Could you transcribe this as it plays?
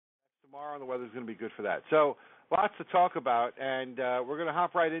tomorrow, and the weather's going to be good for that. So lots to talk about, and we're going to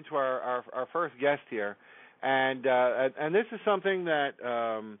hop right into our first guest here, and this is something that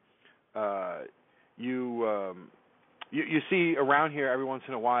you see around here every once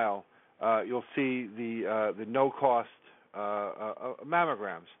in a while. You'll see the no-cost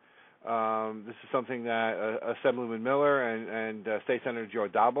mammograms. This is something that Assemblyman Miller and State Senator Joe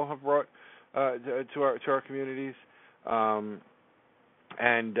Dabo have brought to our communities,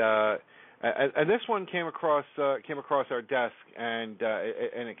 and this one came across our desk, and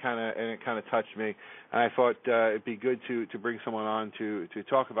it kind of touched me, and I thought it'd be good to bring someone on to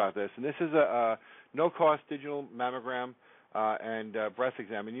talk about this. And this is a no-cost digital mammogram and breast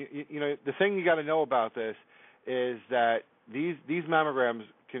exam. And you know, the thing you got to know about this is that these mammograms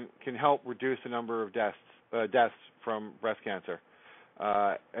can help reduce the number of deaths from breast cancer.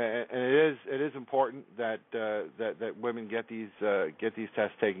 And it is important that women get these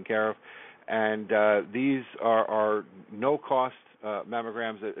tests taken care of, and these are no cost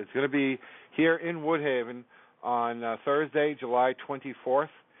mammograms. It's going to be here in Woodhaven on Thursday, July 24th,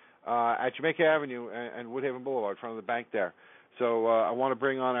 at Jamaica Avenue and Woodhaven Boulevard, in front of the bank there. So I want to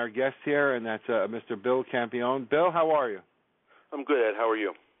bring on our guest here, and that's Mr. Bill Campione. Bill, how are you? I'm good, Ed. How are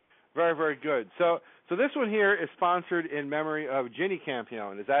you? Very, very good. So this one here is sponsored in memory of Ginny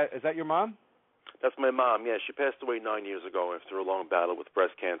Campione. Is that your mom? That's my mom. Yeah, she passed away 9 years ago after a long battle with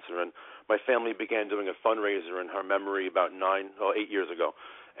breast cancer, and my family began doing a fundraiser in her memory about 8 years ago.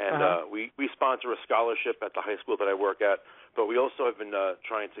 And we sponsor a scholarship at the high school that I work at, but we also have been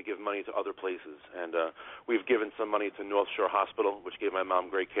trying to give money to other places. And we've given some money to North Shore Hospital, which gave my mom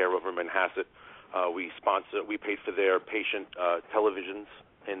great care over in Manhasset. We paid for their patient televisions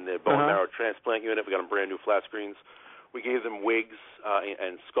in the bone marrow transplant unit. We got them brand new flat screens. We gave them wigs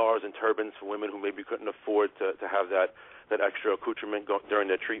and scarves and turbans for women who maybe couldn't afford to have that extra accoutrement during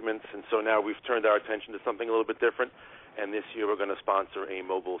their treatments. And so now we've turned our attention to something a little bit different, and this year we're going to sponsor a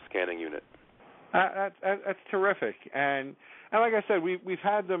mobile scanning unit. That's terrific. And like I said, we've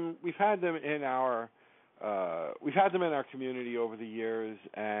had them in our community over the years,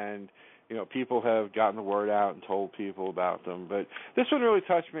 and you know, people have gotten the word out and told people about them. But this one really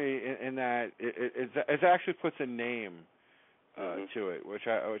touched me in that it actually puts a name to it, which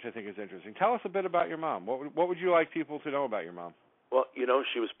I think is interesting. Tell us a bit about your mom. What would you like people to know about your mom? Well, you know,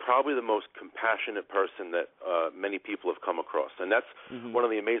 she was probably the most compassionate person that many people have come across. And that's one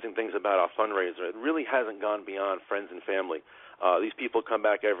of the amazing things about our fundraiser. It really hasn't gone beyond friends and family. These people come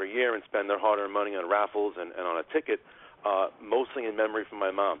back every year and spend their hard-earned money on raffles and on a ticket, mostly in memory from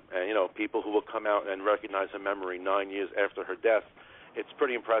my mom. And, you know, people who will come out and recognize her memory 9 years after her death, it's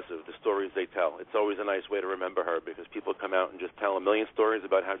pretty impressive, the stories they tell. It's always a nice way to remember her because people come out and just tell a million stories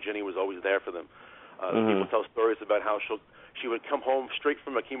about how Ginny was always there for them. People tell stories about how she would come home straight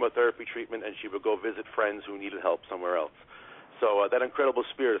from a chemotherapy treatment and she would go visit friends who needed help somewhere else. So that incredible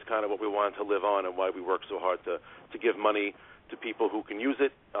spirit is kind of what we wanted to live on and why we work so hard to give money to people who can use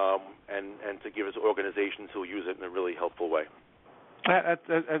it and to give us organizations who use it in a really helpful way.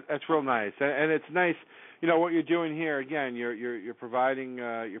 That's real nice, and it's nice. You know what you're doing here. Again, you're providing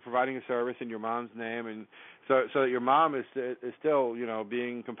a service in your mom's name, and so that your mom is still, you know,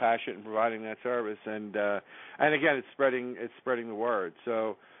 being compassionate and providing that service, and again, it's spreading the word.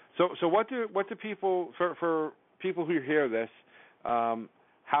 So what do people, for people who hear this,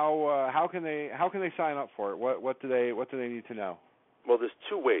 how can they sign up for it? What do they need to know? Well, there's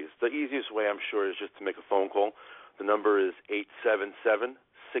two ways. The easiest way, I'm sure, is just to make a phone call. The number is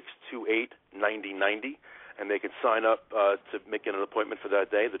 877-628-9090, and they can sign up to make an appointment for that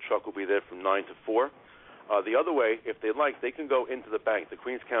day. The truck will be there from 9 to 4. The other way, if they'd like, they can go into the bank. The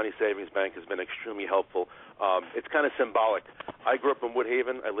Queens County Savings Bank has been extremely helpful. It's kind of symbolic. I grew up in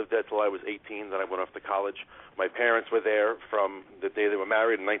Woodhaven. I lived there till I was 18. Then I went off to college. My parents were there from the day they were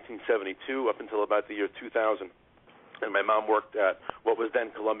married in 1972 up until about the year 2000. And my mom worked at what was then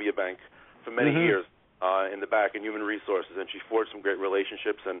Columbia Bank for many years in the back in human resources, and she forged some great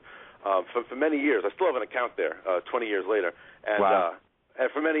relationships. And for many years, I still have an account there 20 years later. And wow. And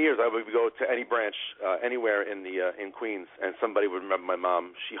for many years, I would go to any branch anywhere in Queens, and somebody would remember my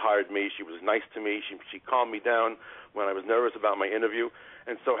mom. She hired me. She was nice to me. She calmed me down when I was nervous about my interview.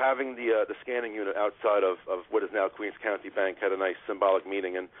 And so having the scanning unit outside of what is now Queens County Bank had a nice symbolic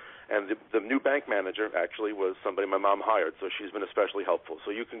meaning. And the new bank manager actually was somebody my mom hired, so she's been especially helpful.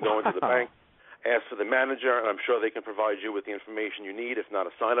 So you can go into the bank, ask for the manager, and I'm sure they can provide you with the information you need, if not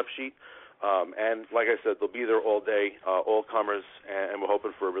a sign-up sheet. And like I said, they'll be there all day, all comers, and we're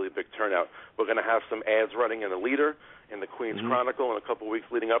hoping for a really big turnout. We're going to have some ads running in the Leader, in the Queens Chronicle, in a couple of weeks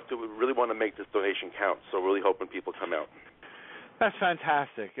leading up to it. We really want to make this donation count, so we're really hoping people come out. That's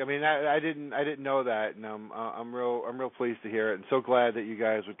fantastic. I mean, I didn't know that, and I'm real pleased to hear it, and so glad that you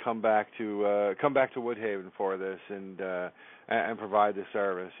guys would come back to Woodhaven for this and provide this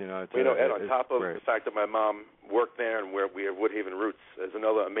service. You know, Ed, on top of great. the fact that my mom worked there and where we have Woodhaven roots, is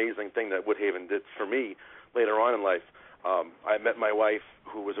another amazing thing that Woodhaven did for me later on in life. I met my wife,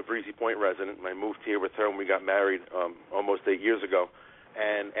 who was a Breezy Point resident, and I moved here with her when we got married almost 8 years ago.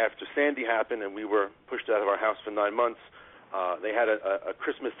 And after Sandy happened and we were pushed out of our house for 9 months, they had a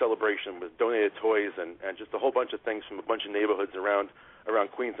Christmas celebration with donated toys and just a whole bunch of things from a bunch of neighborhoods around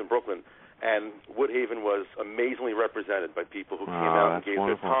Queens and Brooklyn. And Woodhaven was amazingly represented by people who came out and gave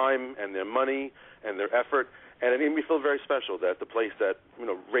wonderful. their time and their money and their effort. And it made me feel very special that the place that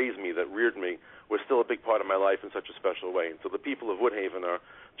raised me, that reared me, was still a big part of my life in such a special way. And so the people of Woodhaven are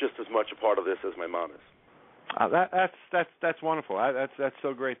just as much a part of this as my mom is. That's wonderful. That's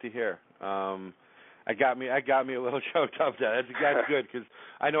so great to hear. I got me a little choked up there. That's good because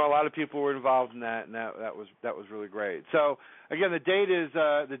I know a lot of people were involved in that, and that was really great. So again, the date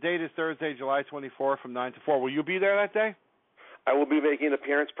is Thursday, July 24th from 9 to 4. Will you be there that day? I will be making an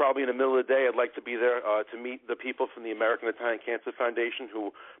appearance probably in the middle of the day. I'd like to be there to meet the people from the American Italian Cancer Foundation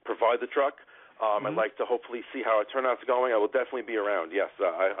who provide the truck. I'd like to hopefully see how our turnout's going. I will definitely be around. Yes,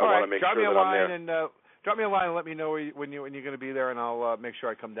 I want to make sure that I'm there. Drop me a line and let me know when you're going to be there, and I'll make sure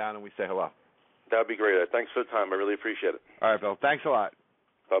I come down and we say hello. That would be great. Thanks for the time. I really appreciate it. All right, Bill. Thanks a lot.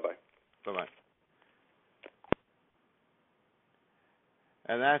 Bye-bye. Bye-bye.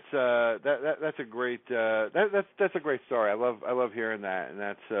 And that's a great that's a great story. I love hearing that, and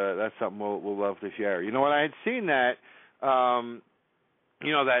that's something we'll love to share. You know what? I had seen that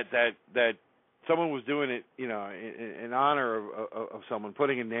that someone was doing it, in honor of someone,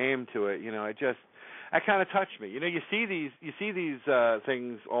 putting a name to it. That kind of touched me. You see these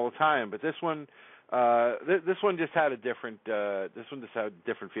things all the time, but this one just had a different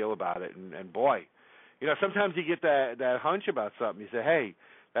feel about it, and boy, sometimes you get that hunch about something. You say, hey,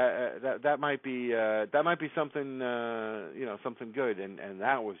 that might be something something good, and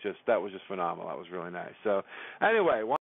that was just phenomenal. That was really nice. So anyway.